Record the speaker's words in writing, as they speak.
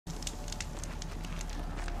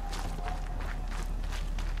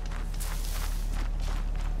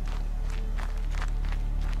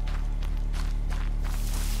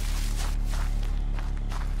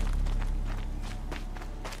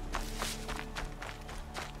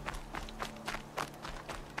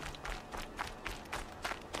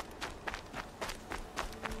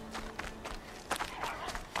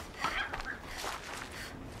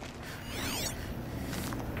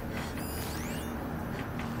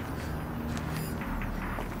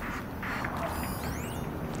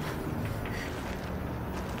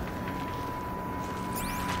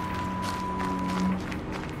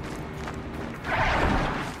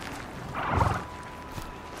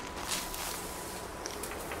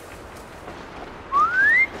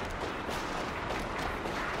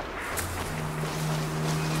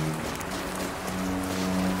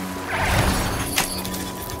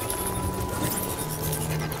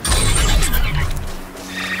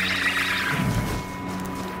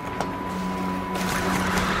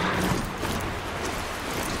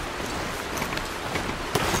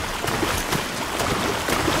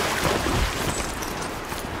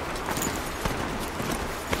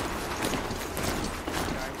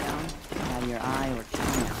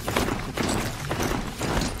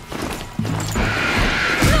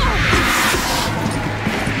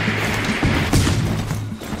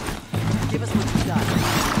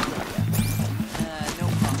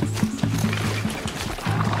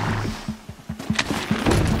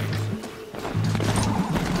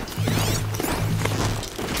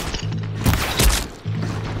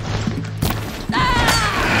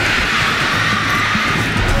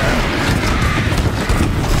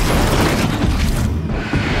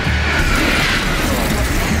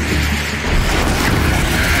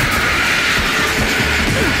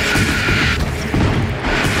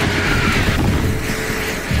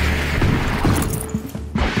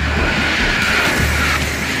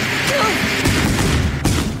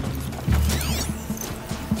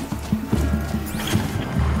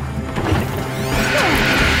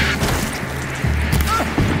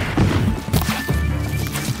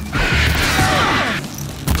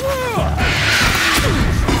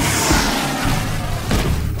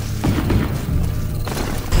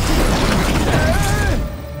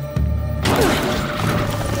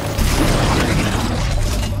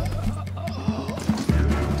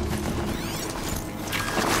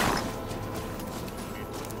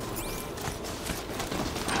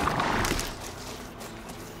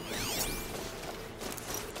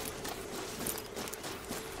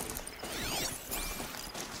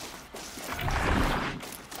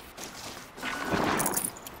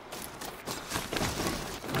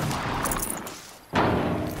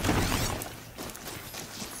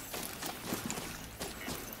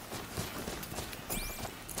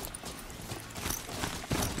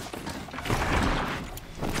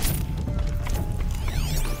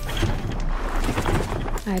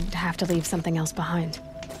I'd have to leave something else behind.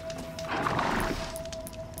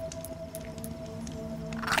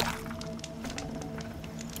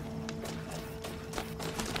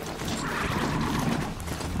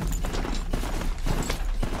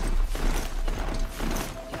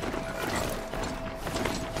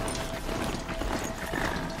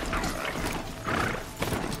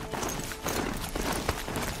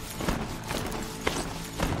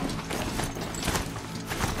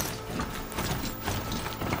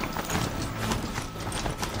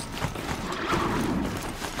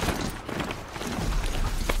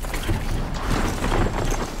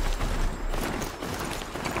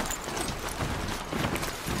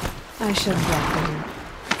 I should walk in.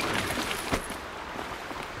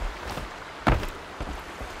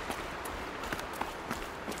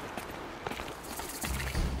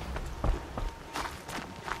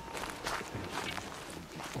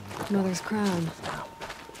 Mother's Crown.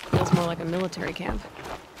 Feels more like a military camp.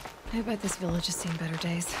 I bet this village has seen better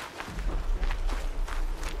days.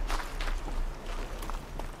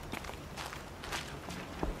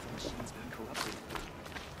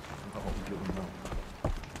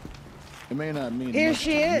 It may not mean Here much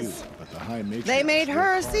she to is. you, but the High Matriarchs They made her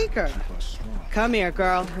a work hard to seeker. keep us strong. Come here,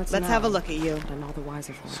 girl. Hurts Let's now, have a look at you. but I'm all the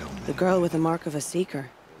wiser for it. So The girl with the mark of a seeker.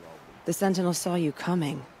 The Sentinel saw you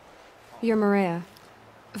coming. You're Maria.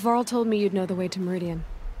 Varl told me you'd know the way to Meridian.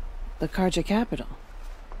 The Karja capital.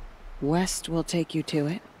 West will take you to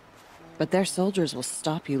it, but their soldiers will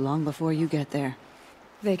stop you long before you get there.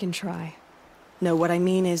 They can try. No, what I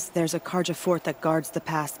mean is there's a Karja fort that guards the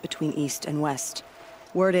pass between East and West.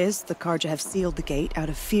 Word is, the Karja have sealed the gate out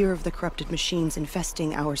of fear of the corrupted machines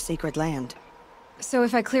infesting our sacred land. So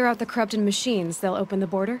if I clear out the corrupted machines, they'll open the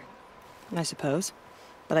border? I suppose.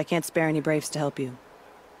 But I can't spare any braves to help you.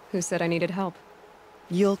 Who said I needed help?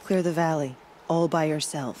 You'll clear the valley, all by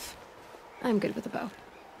yourself. I'm good with a bow.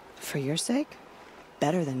 For your sake?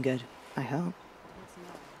 Better than good, I hope.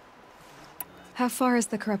 How far has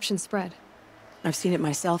the corruption spread? I've seen it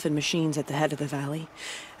myself in machines at the head of the valley,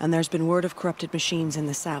 and there's been word of corrupted machines in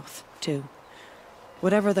the south, too.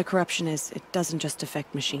 Whatever the corruption is, it doesn't just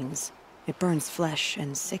affect machines. It burns flesh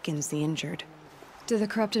and sickens the injured. Do the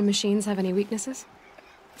corrupted machines have any weaknesses?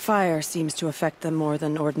 Fire seems to affect them more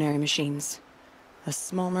than ordinary machines. A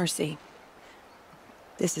small mercy.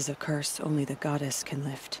 This is a curse only the goddess can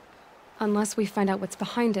lift. Unless we find out what's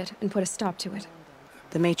behind it and put a stop to it.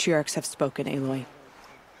 The matriarchs have spoken, Aloy.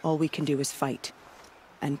 All we can do is fight,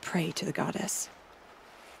 and pray to the goddess.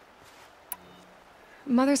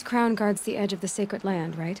 Mother's Crown guards the edge of the sacred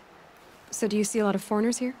land, right? So do you see a lot of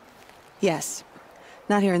foreigners here? Yes.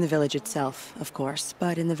 Not here in the village itself, of course,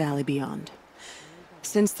 but in the valley beyond.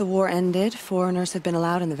 Since the war ended, foreigners have been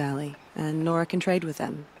allowed in the valley, and Nora can trade with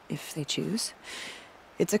them, if they choose.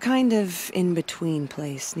 It's a kind of in-between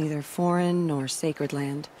place, neither foreign nor sacred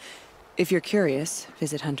land. If you're curious,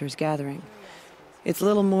 visit Hunter's Gathering. It's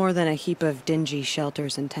little more than a heap of dingy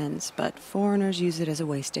shelters and tents, but foreigners use it as a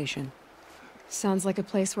way station. Sounds like a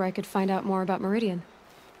place where I could find out more about Meridian.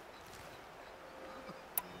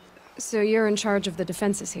 So you're in charge of the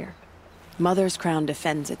defenses here? Mother's Crown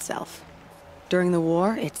defends itself. During the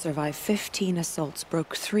war, it survived 15 assaults,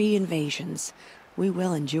 broke 3 invasions. We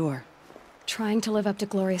will endure. Trying to live up to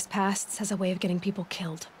glorious pasts has a way of getting people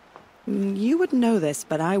killed. You wouldn't know this,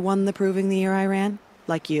 but I won the proving the year I ran.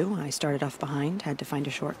 Like you, I started off behind, had to find a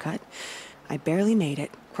shortcut. I barely made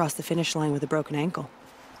it, crossed the finish line with a broken ankle.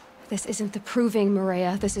 This isn't the proving,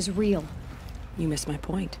 Maria. This is real. You missed my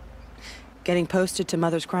point. Getting posted to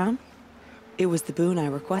Mother's Crown? It was the boon I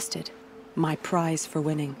requested. My prize for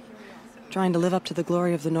winning. Trying to live up to the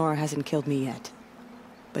glory of the Nora hasn't killed me yet.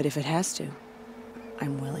 But if it has to,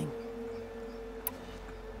 I'm willing.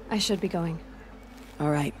 I should be going. All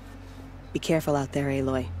right. Be careful out there,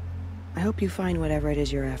 Aloy. I hope you find whatever it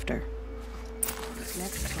is you're after.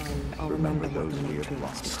 Next time, I'll Remember remember what those the we have matriarchs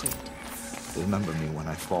lost. did. Remember me when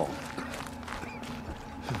I fall.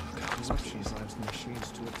 Corruptions allows the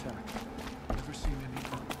machines to attack. Never seen any.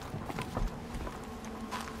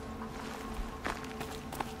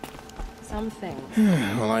 Some things.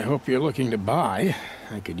 Well, I hope you're looking to buy.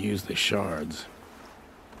 I could use the shards.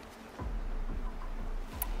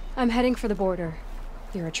 I'm heading for the border.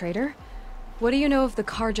 You're a trader? What do you know of the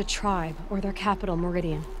Karja tribe, or their capital,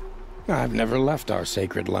 Meridian? I've never left our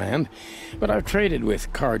sacred land, but I've traded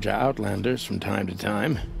with Karja outlanders from time to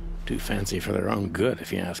time. Too fancy for their own good,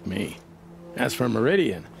 if you ask me. As for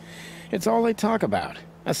Meridian, it's all they talk about.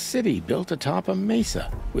 A city built atop a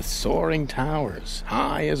mesa, with soaring towers,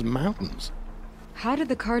 high as mountains. How did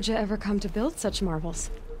the Karja ever come to build such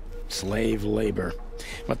marvels? slave labor.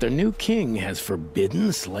 But their new king has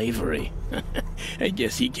forbidden slavery. I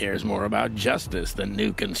guess he cares more about justice than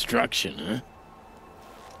new construction, huh?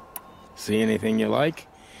 See anything you like?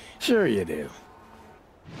 Sure you do.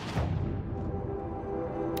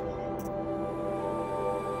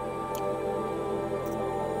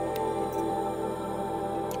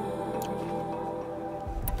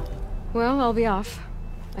 Well, I'll be off.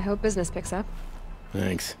 I hope business picks up.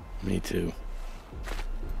 Thanks. Me too.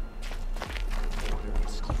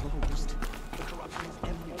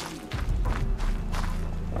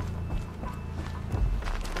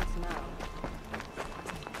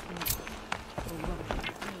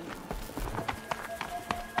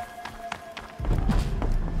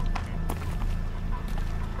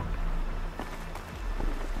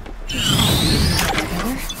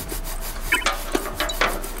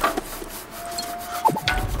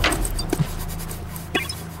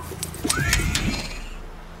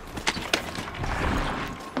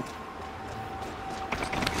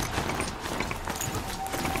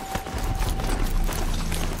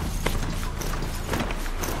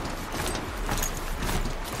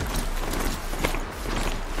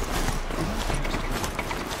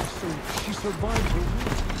 She survived her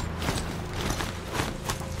wound.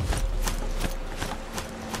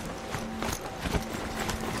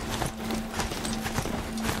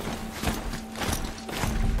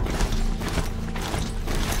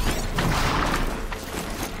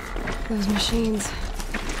 Those machines.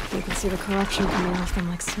 You can see the corruption coming off them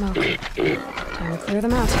like smoke. Time to clear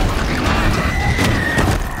them out.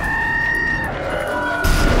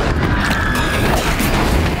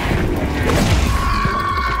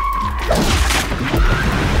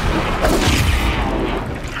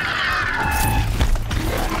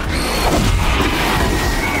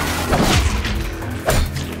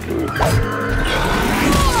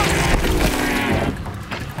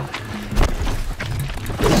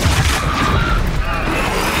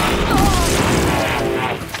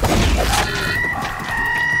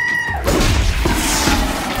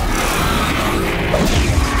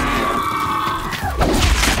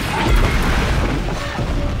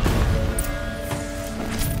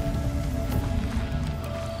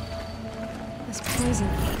 This poison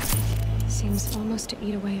seems almost to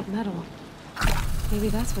eat away at metal. Maybe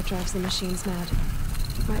that's what drives the machines mad.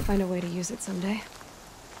 Might find a way to use it someday.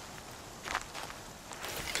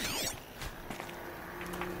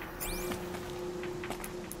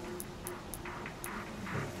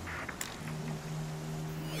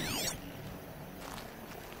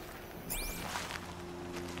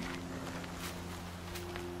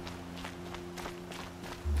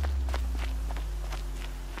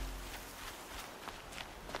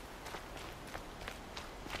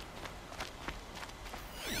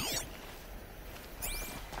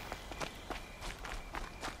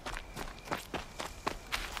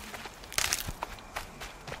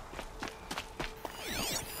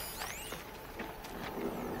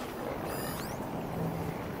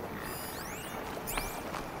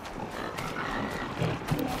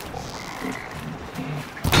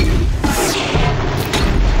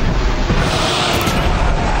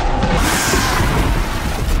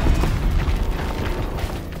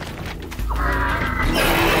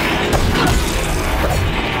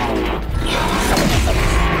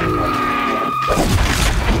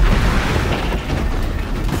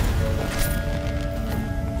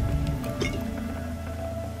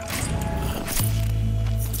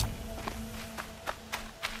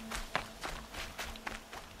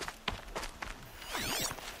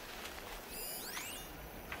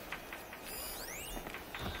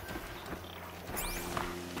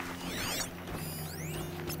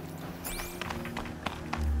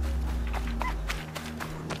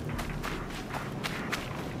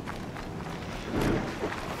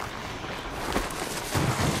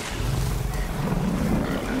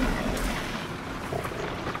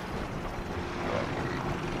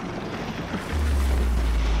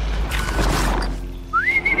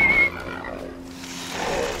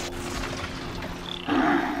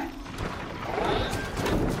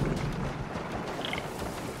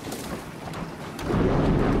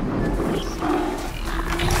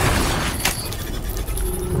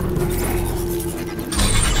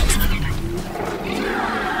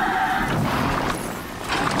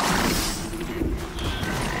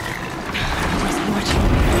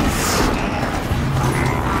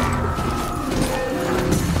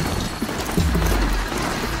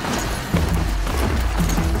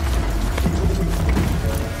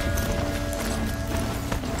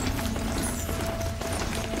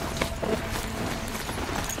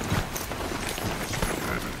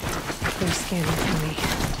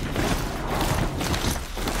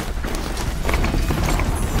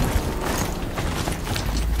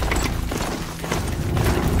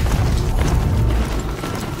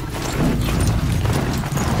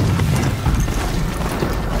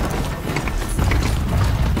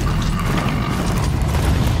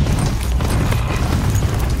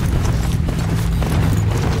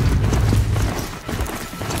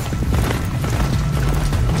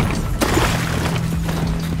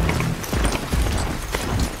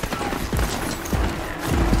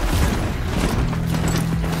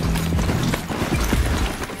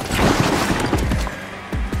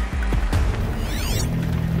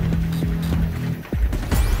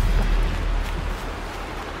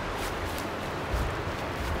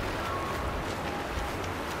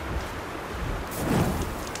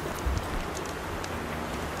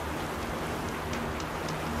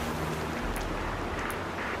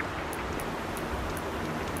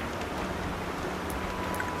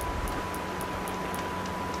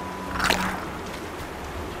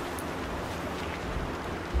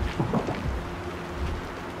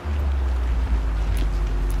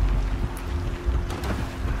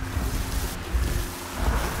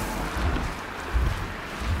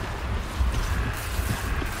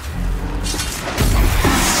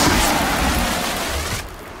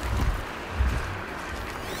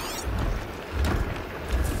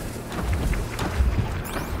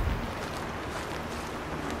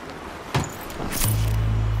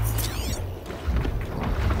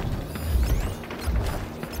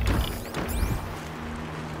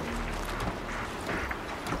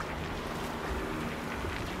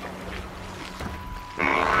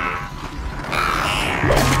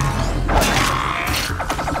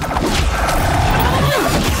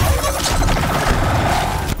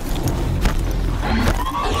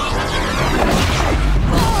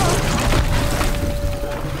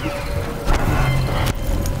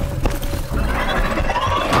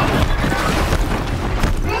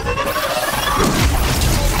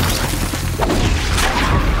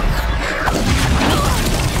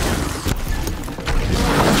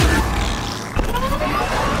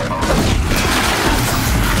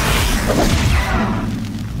 I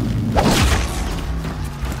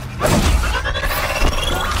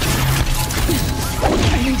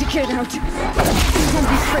need to get out. Please let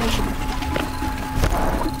me free.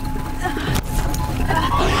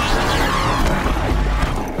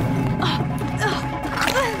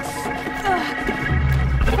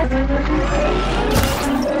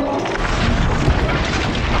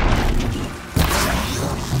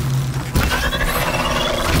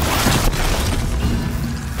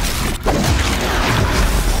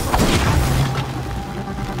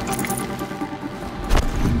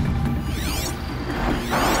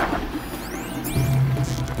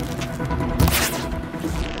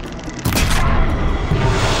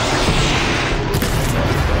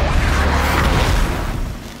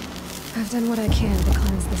 I've done what I can to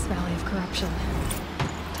cleanse this valley of corruption.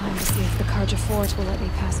 Time to see if the Carja Fort will let me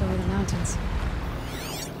pass over the mountains.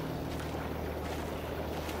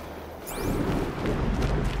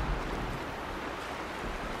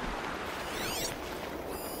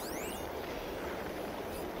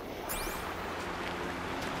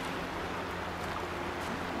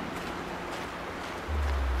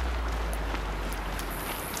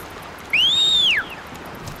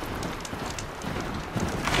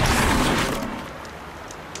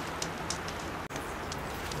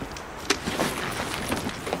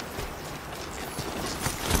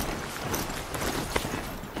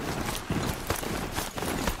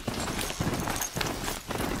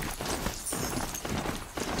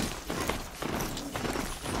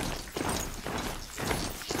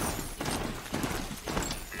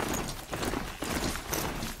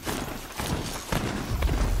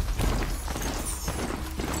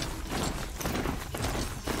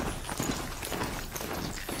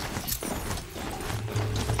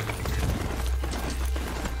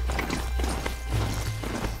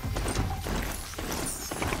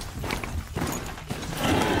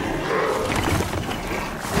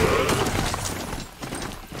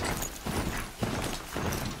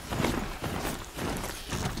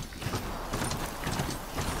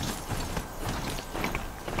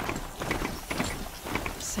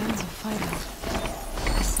 Sounds of fighting.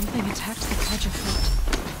 Has something attacked the Carja Fort?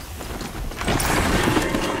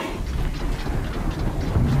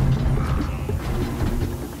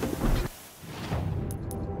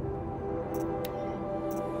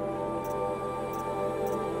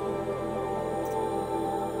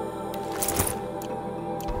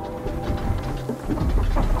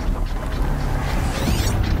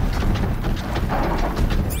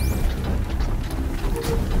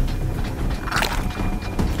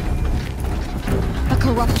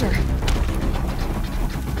 Corruptor.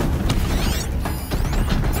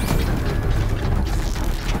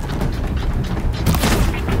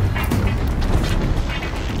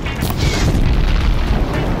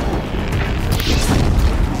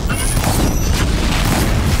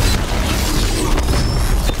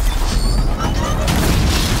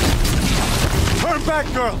 Turn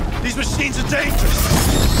back, girl! These machines are dangerous!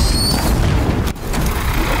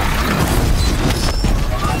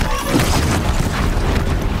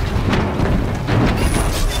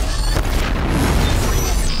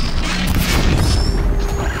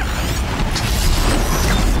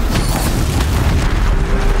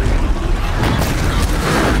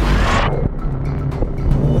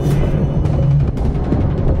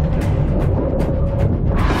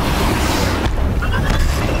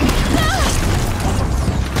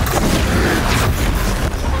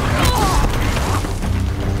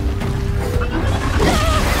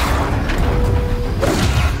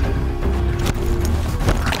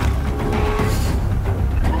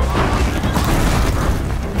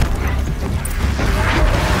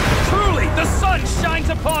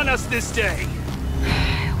 Upon us this day.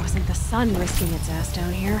 It wasn't the sun risking its ass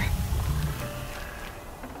down here.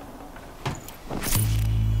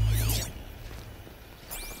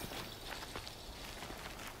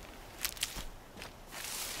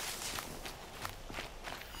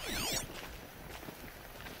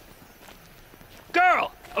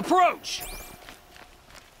 Girl, approach!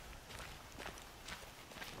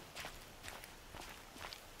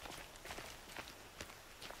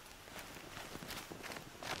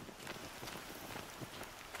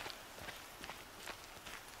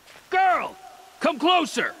 Girl, come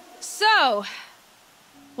closer! So,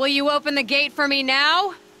 will you open the gate for me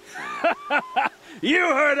now? You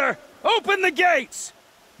heard her! Open the gates!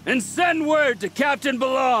 And send word to Captain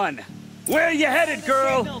Balan. Where you headed,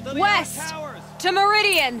 girl? West! To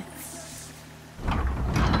Meridian!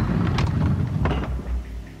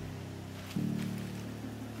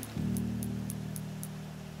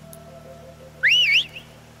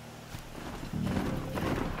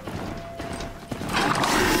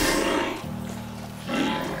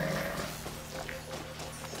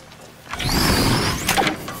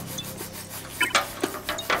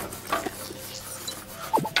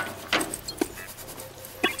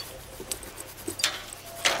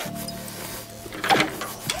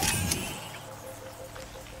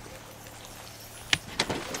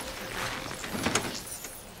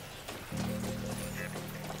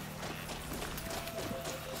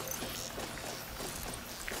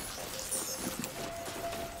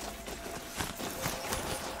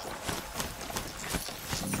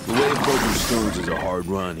 The way of broken stones is a hard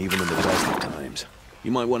run, even in the best of times.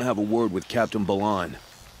 You might want to have a word with Captain Balan.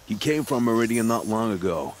 He came from Meridian not long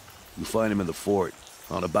ago. You'll find him in the fort,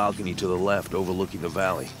 on a balcony to the left overlooking the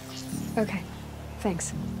valley. Okay,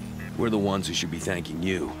 thanks. We're the ones who should be thanking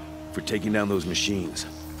you for taking down those machines.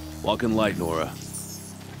 Walk in light, Nora.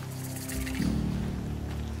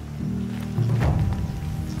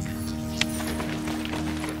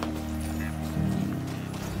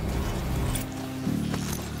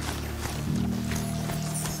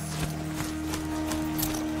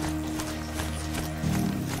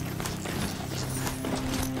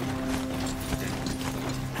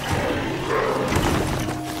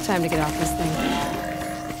 Time to get off this thing.